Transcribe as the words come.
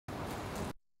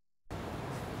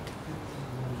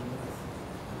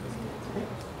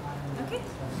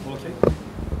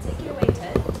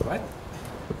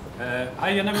Hi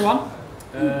again, everyone.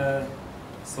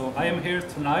 So I am here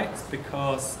tonight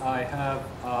because I have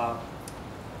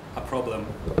a problem.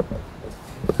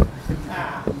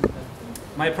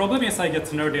 My problem is I get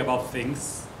nerdy about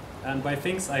things, and by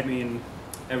things I mean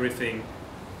everything.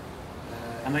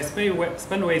 And I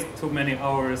spend way too many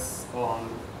hours on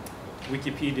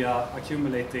Wikipedia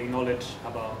accumulating knowledge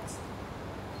about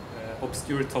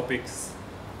obscure topics,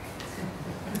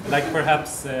 like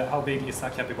perhaps how big is a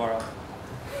capybara.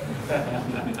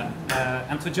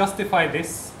 And to justify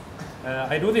this,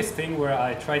 I do this thing where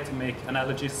I try to make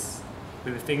analogies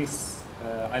with the things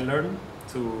I learn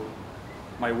to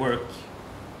my work.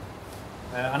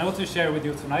 And I want to share with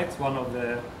you tonight one of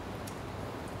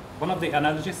the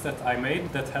analogies that I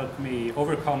made that helped me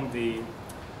overcome the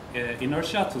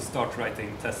inertia to start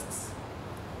writing tests.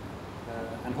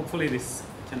 And hopefully this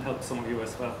can help some of you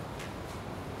as well.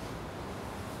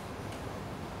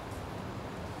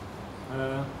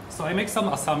 So I make some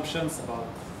assumptions about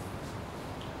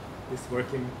this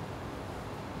working.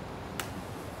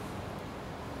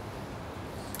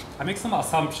 I make some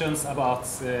assumptions about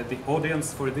the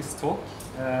audience for this talk.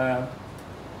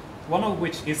 One of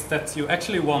which is that you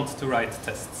actually want to write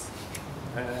tests.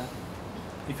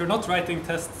 If you're not writing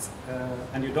tests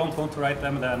and you don't want to write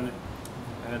them, then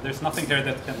there's nothing here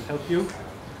that can help you.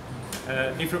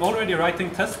 If you're already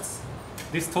writing tests,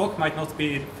 this talk might not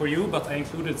be for you, but I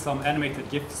included some animated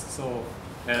GIFs, so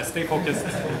stay focused.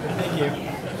 Thank you.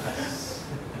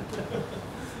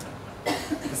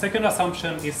 The second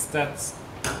assumption is that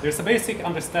there's a basic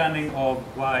understanding of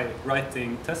why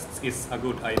writing tests is a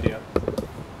good idea.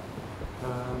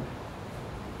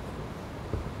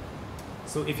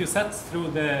 So if you sat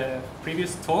through the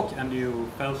previous talk and you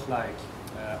felt like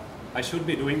I should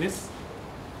be doing this,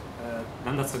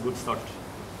 then that's a good start.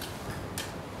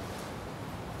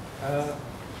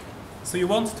 So you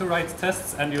want to write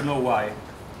tests and you know why,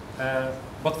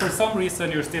 but for some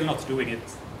reason you're still not doing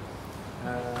it,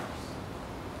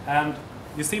 and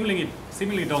you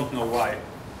seemingly don't know why.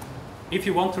 If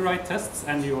you want to write tests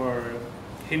and your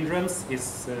hindrance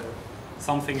is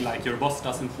something like your boss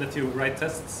doesn't let you write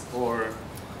tests, or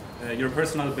your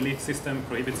personal belief system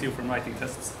prohibits you from writing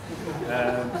tests,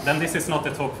 then this is not the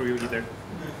talk for you either.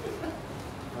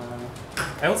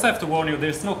 I also have to warn you,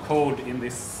 there's no code in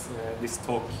this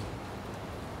talk.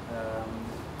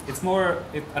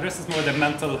 It addresses more the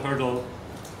mental hurdle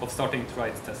of starting to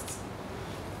write tests.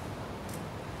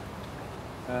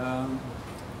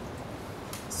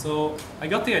 So I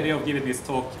got the idea of giving this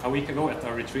talk a week ago at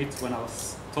our retreat when I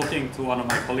was talking to one of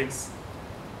my colleagues.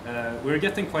 We were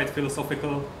getting quite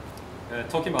philosophical,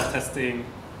 talking about testing,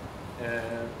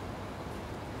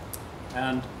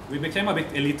 and we became a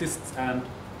bit elitist and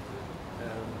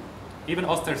even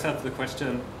asked ourselves the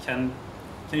question, can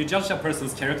you judge a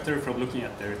person's character from looking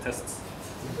at their tests?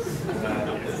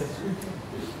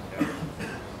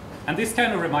 And this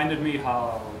kind of reminded me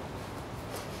how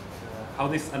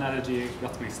this analogy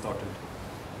got me started.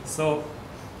 So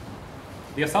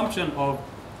the assumption of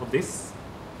this,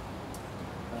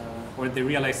 or the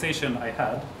realization I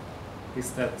had,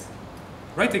 is that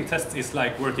writing tests is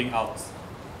like working out.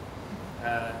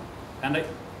 And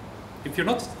if you're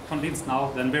not convinced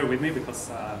now, then bear with me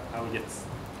because I will get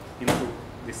into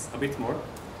this a bit more.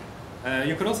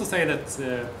 You could also say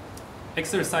that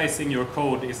exercising your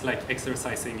code is like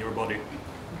exercising your body.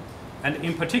 And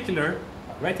in particular,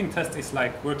 writing tests is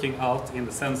like working out in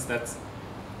the sense that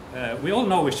we all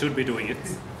know we should be doing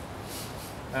it.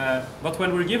 But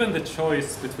when we're given the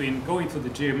choice between going to the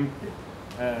gym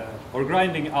or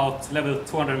grinding out level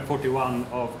 241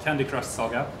 of Candy Crush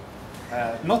Saga,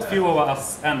 not few of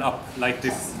us end up like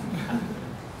this.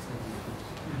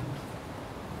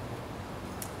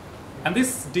 And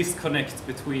this disconnect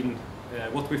between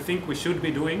what we think we should be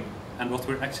doing and what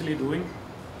we're actually doing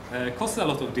causes a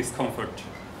lot of discomfort.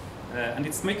 And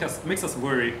it makes us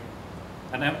worry.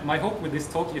 And my hope with this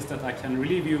talk is that I can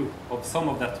relieve you of some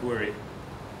of that worry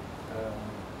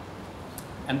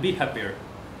and be happier.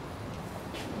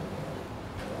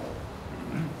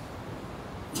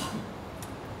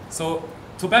 So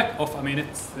to back off a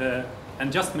minute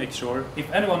and just make sure,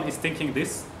 if anyone is thinking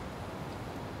this,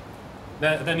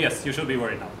 then yes, you should be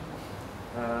worried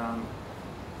now.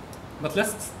 But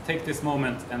let's take this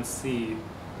moment and see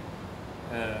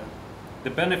the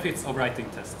benefits of writing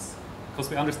tests, because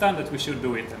we understand that we should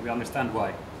do it and we understand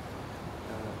why.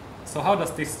 So how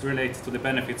does this relate to the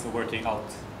benefits of working out?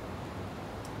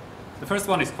 The first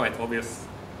one is quite obvious.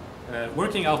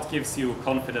 Working out gives you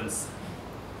confidence.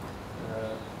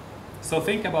 So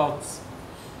think about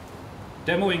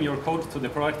demoing your code to the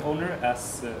product owner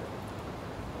as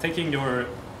taking your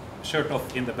shirt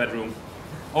off in the bedroom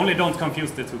Only don't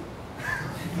confuse the two.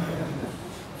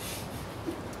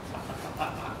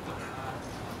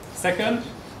 Second,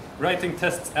 writing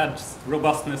tests adds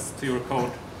robustness to your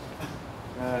code.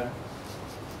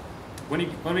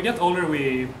 When we get older,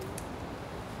 we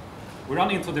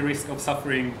run into the risk of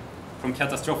suffering from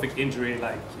catastrophic injury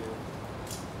like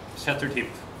shattered hip.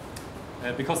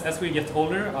 Because as we get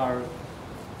older,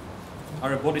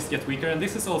 our bodies get weaker, and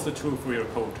this is also true for your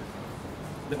code.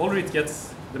 The older it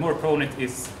gets, the more prone it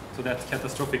is to that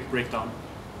catastrophic breakdown.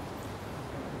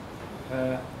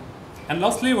 And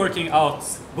lastly, working out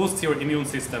boosts your immune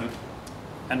system,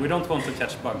 and we don't want to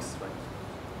catch bugs,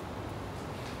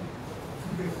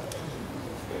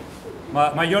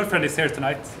 right? My girlfriend is here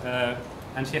tonight,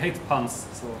 and she hates puns,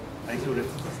 so I included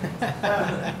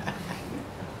it.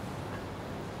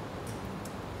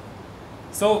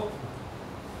 So,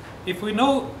 if we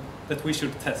know that we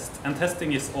should test, and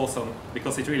testing is awesome,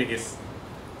 because it really is,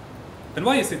 then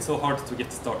why is it so hard to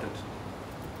get started?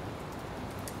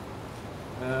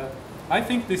 I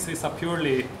think this is a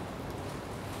purely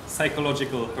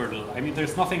psychological hurdle. I mean,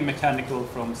 there's nothing mechanical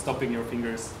from stopping your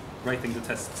fingers writing the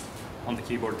test on the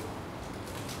keyboard.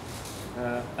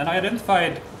 And I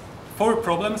identified 4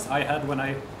 problems I had when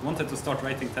I wanted to start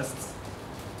writing tests.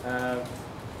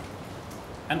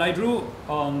 And I drew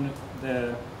on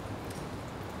the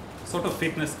sort of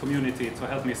fitness community to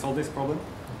help me solve this problem,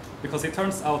 because it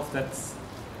turns out that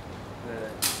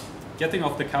getting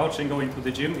off the couch and going to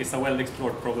the gym is a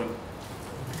well-explored problem.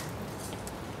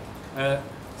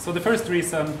 So the first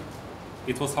reason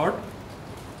it was hard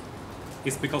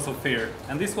is because of fear,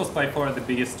 and this was by far the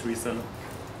biggest reason.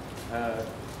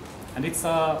 And it's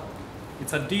a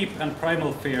deep and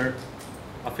primal fear,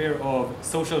 a fear of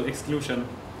social exclusion.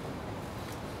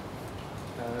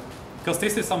 Because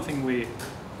this is something we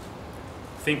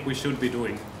think we should be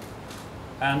doing.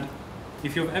 And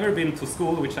if you've ever been to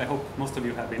school, which I hope most of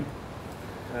you have been,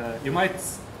 you might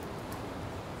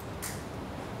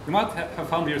have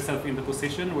found yourself in the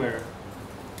position where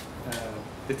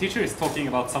the teacher is talking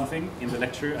about something in the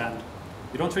lecture and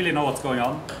you don't really know what's going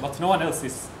on, but no one else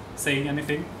is saying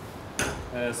anything.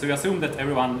 So you assume that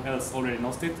everyone else already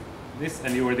knows this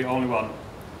and you were the only one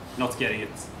not getting it.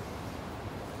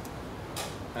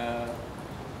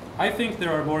 I think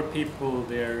there are more people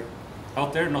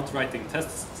out there not writing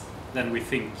tests than we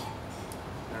think.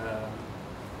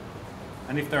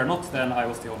 And if there are not, then I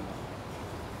was the only one.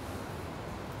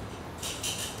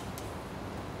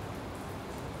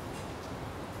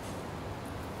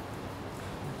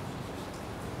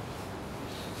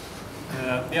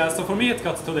 Yeah, so for me it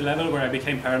got to the level where I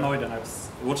became paranoid and I was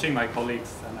watching my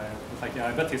colleagues and I was like, yeah,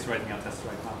 I bet he's writing a test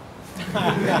right now.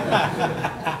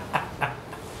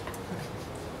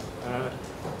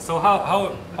 So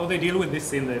how they deal with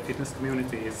this in the fitness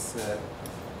community is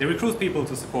they recruit people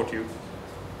to support you.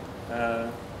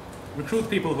 Recruit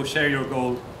people who share your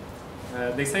goal.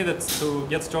 They say that to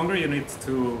get stronger you need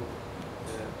to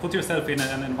put yourself in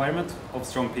an environment of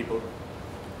strong people.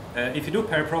 If you do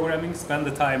pair programming, spend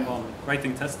the time on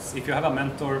writing tests. If you have a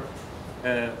mentor,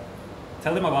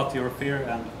 tell them about your fear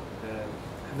and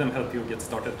have them help you get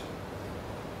started.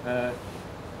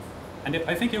 And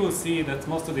I think you will see that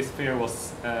most of this fear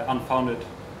was unfounded.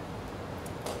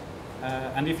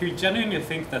 And if you genuinely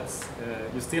think that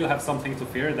you still have something to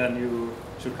fear, then you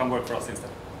should come work for us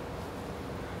instead.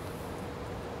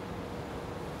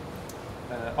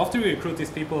 After you recruit these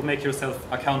people, make yourself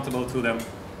accountable to them.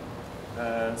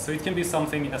 So it can be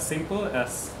something as simple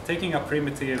as taking a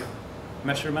primitive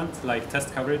measurement like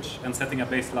test coverage and setting a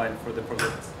baseline for the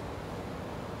project.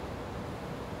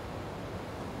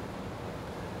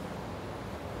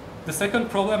 The second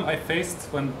problem I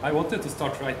faced when I wanted to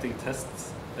start writing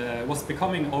tests was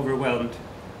becoming overwhelmed.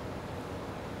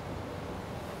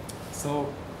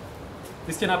 So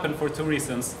this can happen for 2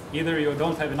 reasons. Either you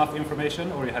don't have enough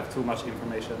information or you have too much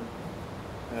information.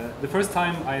 The first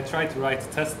time I tried to write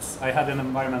tests, I had an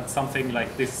environment something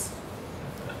like this.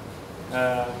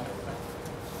 I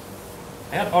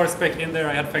had RSpec in there,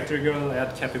 I had Factory Girl, I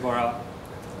had Capybara.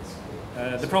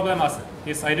 The problem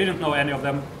is I didn't know any of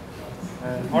them.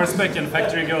 RSpec and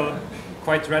Factory Girl,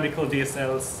 quite radical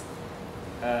DSLs.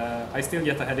 I still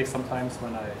get a headache sometimes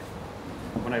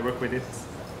when I work with it.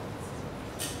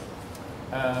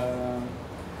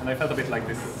 And I felt a bit like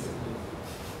this.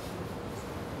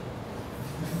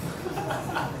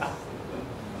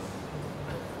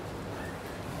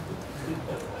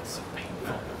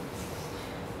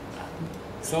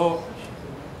 So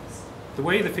the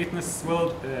way the fitness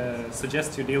world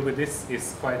suggests you deal with this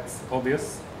is quite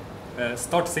obvious.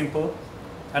 Start simple,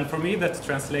 and for me that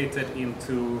translated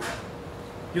into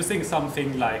using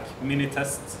something like mini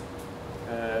tests.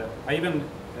 I even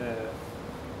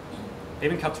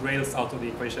cut Rails out of the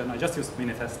equation. I just used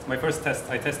Minitest. My first test,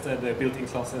 I tested the built-in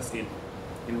classes in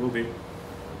Ruby.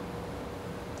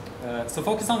 So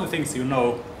focus on the things you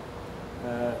know.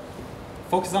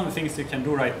 Focus on the things you can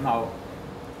do right now.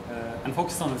 And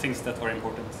focus on the things that are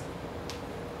important.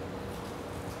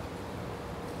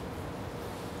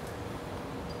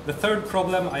 The third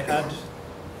problem I had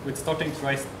with starting to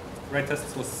write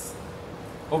tests was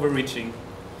overreaching.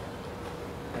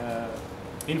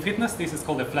 In fitness, this is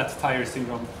called the flat tire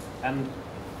syndrome. And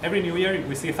every new year,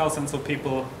 we see thousands of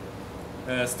people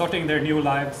starting their new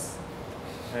lives.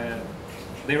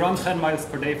 They run 10 miles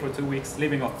per day for 2 weeks,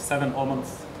 living off 7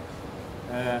 almonds.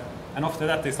 And after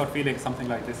that, they start feeling something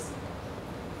like this.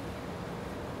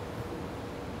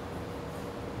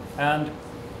 And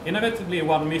inevitably,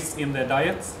 one miss in the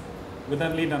diet will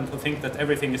then lead them to think that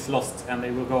everything is lost and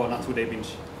they will go on a 2-day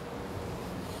binge.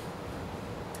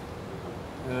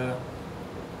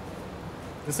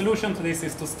 The solution to this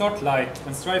is to start light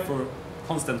and strive for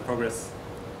constant progress.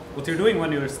 What you're doing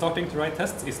when you're starting to write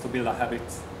tests is to build a habit.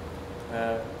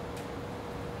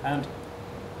 And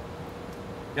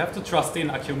you have to trust in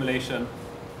accumulation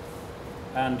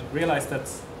and realize that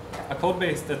a code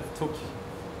base that took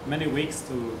many weeks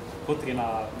to put in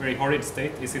a very horrid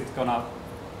state isn't gonna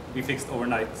be fixed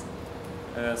overnight.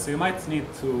 So you might need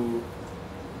to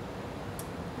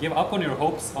give up on your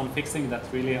hopes on fixing that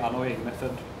really annoying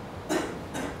method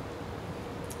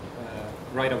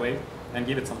right away and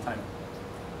give it some time.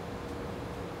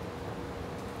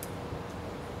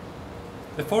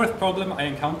 The fourth problem I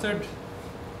encountered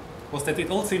was that it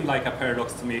all seemed like a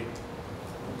paradox to me.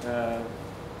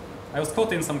 I was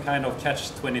caught in some kind of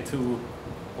catch-22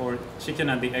 or chicken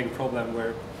and the egg problem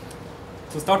where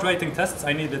to start writing tests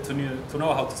I needed to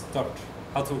know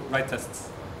how to write tests.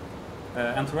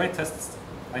 And to write tests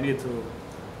I needed to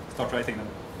start writing them.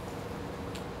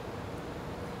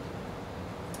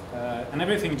 And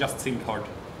everything just seemed hard.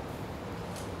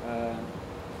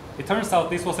 It turns out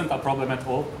this wasn't a problem at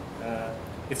all.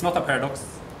 It's not a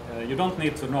paradox. You don't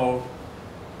need to know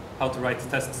how to write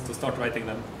tests to start writing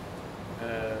them.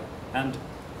 And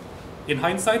in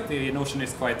hindsight, the notion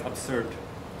is quite absurd.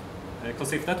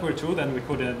 Because if that were true, then we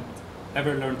couldn't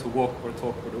ever learn to walk or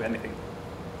talk or do anything.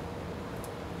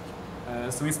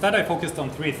 So instead, I focused on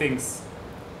 3 things.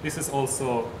 This is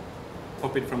also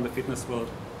copied from the fitness world.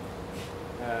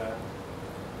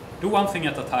 Do one thing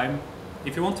at a time.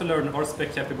 If you want to learn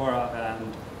RSpec, Capybara,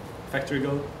 and Factory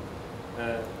Go,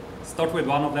 start with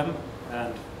one of them,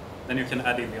 and then you can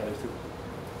add in the other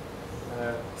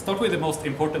 2. Start with the most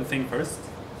important thing first.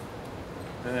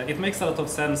 It makes a lot of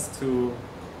sense to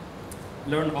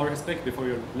learn RSpec before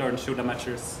you learn Shuda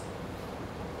matchers.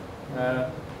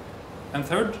 And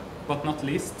third, but not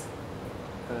least,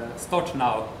 start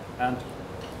now. And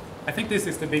I think this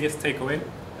is the biggest takeaway.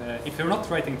 If you're not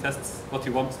writing tests what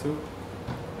you want to,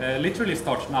 literally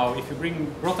start now. If you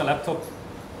brought a laptop,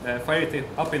 fire it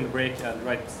up in the break and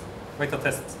write a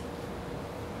test.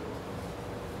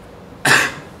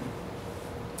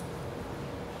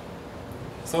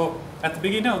 So at the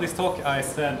beginning of this talk, I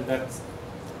said that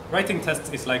writing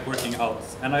tests is like working out,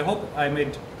 and I hope I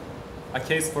made a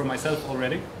case for myself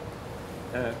already.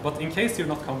 But in case you're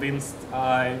not convinced,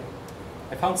 I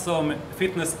found some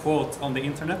fitness quotes on the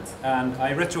internet, and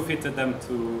I retrofitted them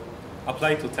to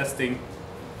apply to testing,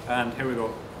 and here we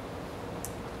go.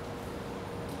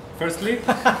 Firstly,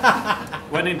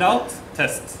 when in doubt,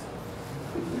 test.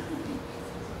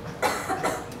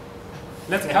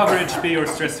 Let coverage be your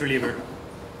stress reliever.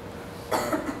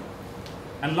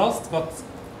 And last, but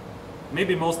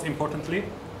maybe most importantly,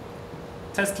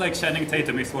 test like Channing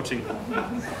Tatum is watching.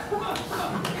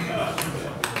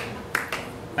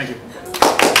 Thank you.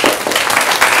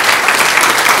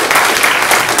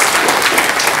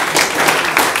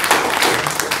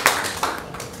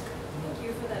 Thank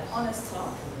you for that honest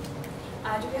talk.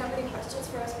 Do we have any questions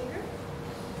for our speaker?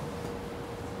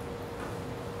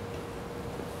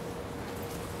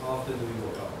 How often do we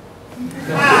work out?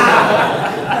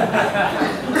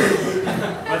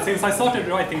 Well, since I started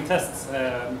writing tests,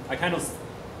 I kind of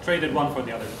traded one for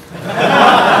the other.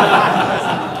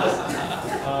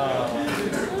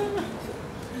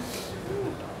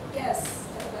 Yes.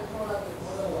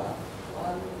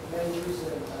 One main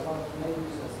reason, like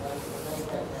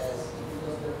the test,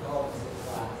 because the code is in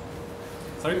Flash.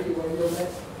 Sorry? When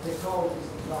the code is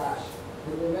in Flash,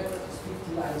 when the method is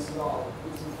 50 lines long,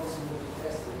 it's impossible to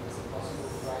test it. It's impossible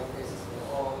to write tests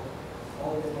for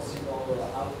all the possible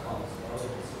outcomes, all the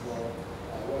possible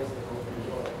ways the code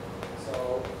will work.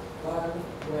 So one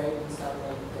way to start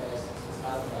writing tests is to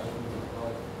start writing the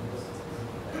code because it's easy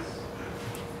to test.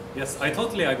 Yes, I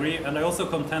totally agree, and I also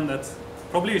contend that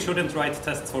probably you shouldn't write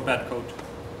tests for bad code.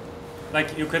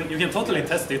 Like you can totally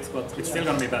test it, but it's still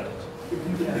gonna be bad.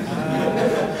 Any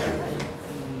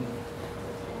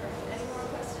more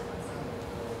questions?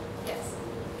 Yes.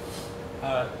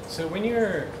 So when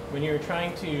you're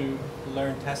trying to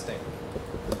learn testing,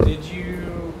 did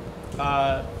you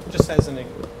just as a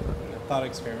thought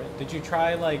experiment, did you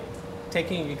try like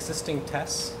taking existing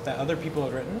tests that other people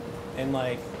had written and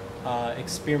like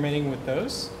experimenting with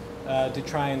those to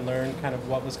try and learn kind of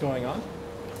what was going on,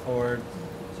 or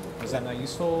was that not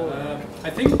useful?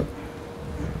 I think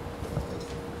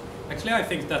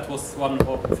that was one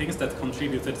of the things that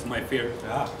contributed to my fear.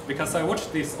 Because I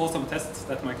watched these awesome tests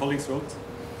that my colleagues wrote,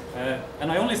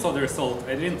 and I only saw the result.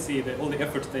 I didn't see all the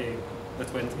effort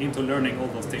that went into learning all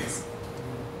those things.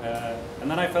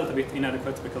 And then I felt a bit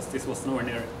inadequate because this was nowhere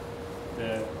near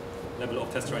the level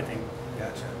of test writing.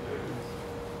 Gotcha.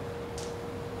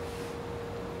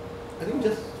 I think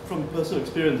just from personal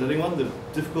experience, I think one of the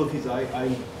difficulties I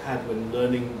had when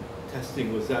learning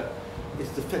testing was that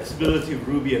it's the flexibility of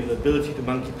Ruby and the ability to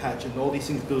monkey patch and all these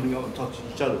things building up on top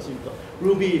of each other. So you've got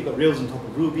Ruby, you've got Rails on top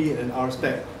of Ruby, and then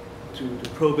RSpec to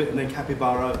probe it, and then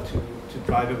Capybara to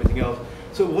drive everything else.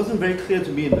 So it wasn't very clear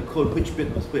to me in the code which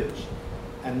bit was which.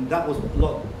 And that was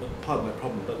part of my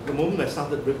problem. But the moment I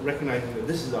started recognizing that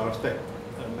this is RSpec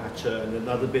matcher and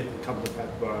another bit that comes with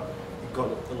Capybara, it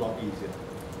got a lot easier.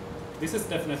 This is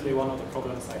definitely one of the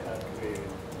problems I had with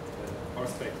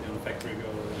RSpec and Factory Go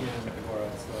and Capybara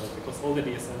as well, because all the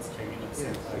DSLs came in at the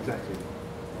same time. Exactly.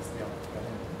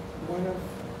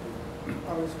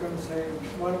 I was going to say,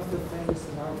 one of the things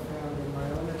that I've found in my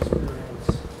own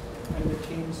experience and the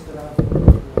teams that I've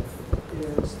worked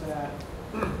with is that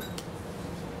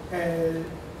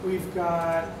we've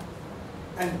got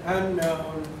an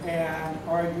unknown and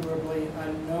arguably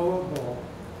unknowable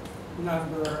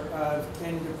number of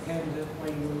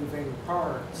independently moving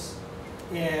parts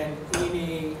in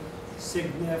any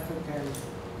significant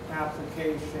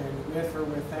application with or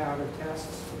without a test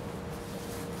suite.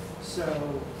 So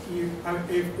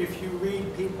if you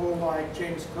read people like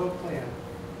James Copeland,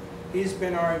 he's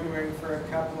been arguing for a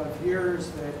couple of years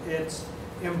that it's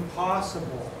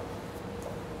impossible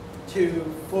to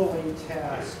fully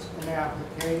test an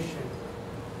application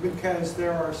because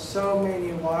there are so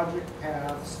many logic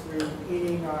paths through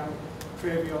any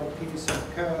non-trivial piece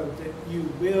of code that you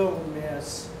will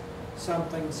miss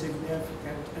something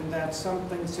significant, and that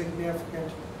something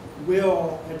significant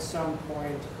will at some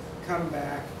point come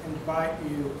back and bite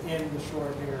you in the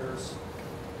short hairs.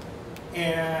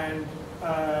 And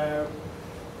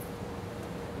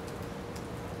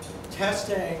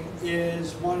testing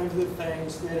is one of the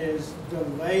things that is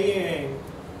delaying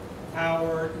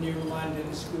our New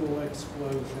London School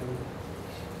explosion,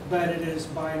 but it is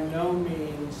by no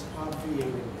means obviating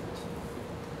it.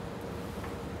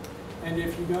 And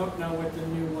if you don't know what the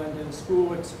New London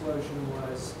School explosion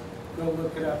was, go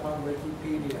look it up on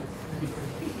Wikipedia.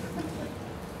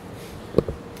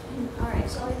 All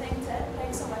right, shall we thank Ted?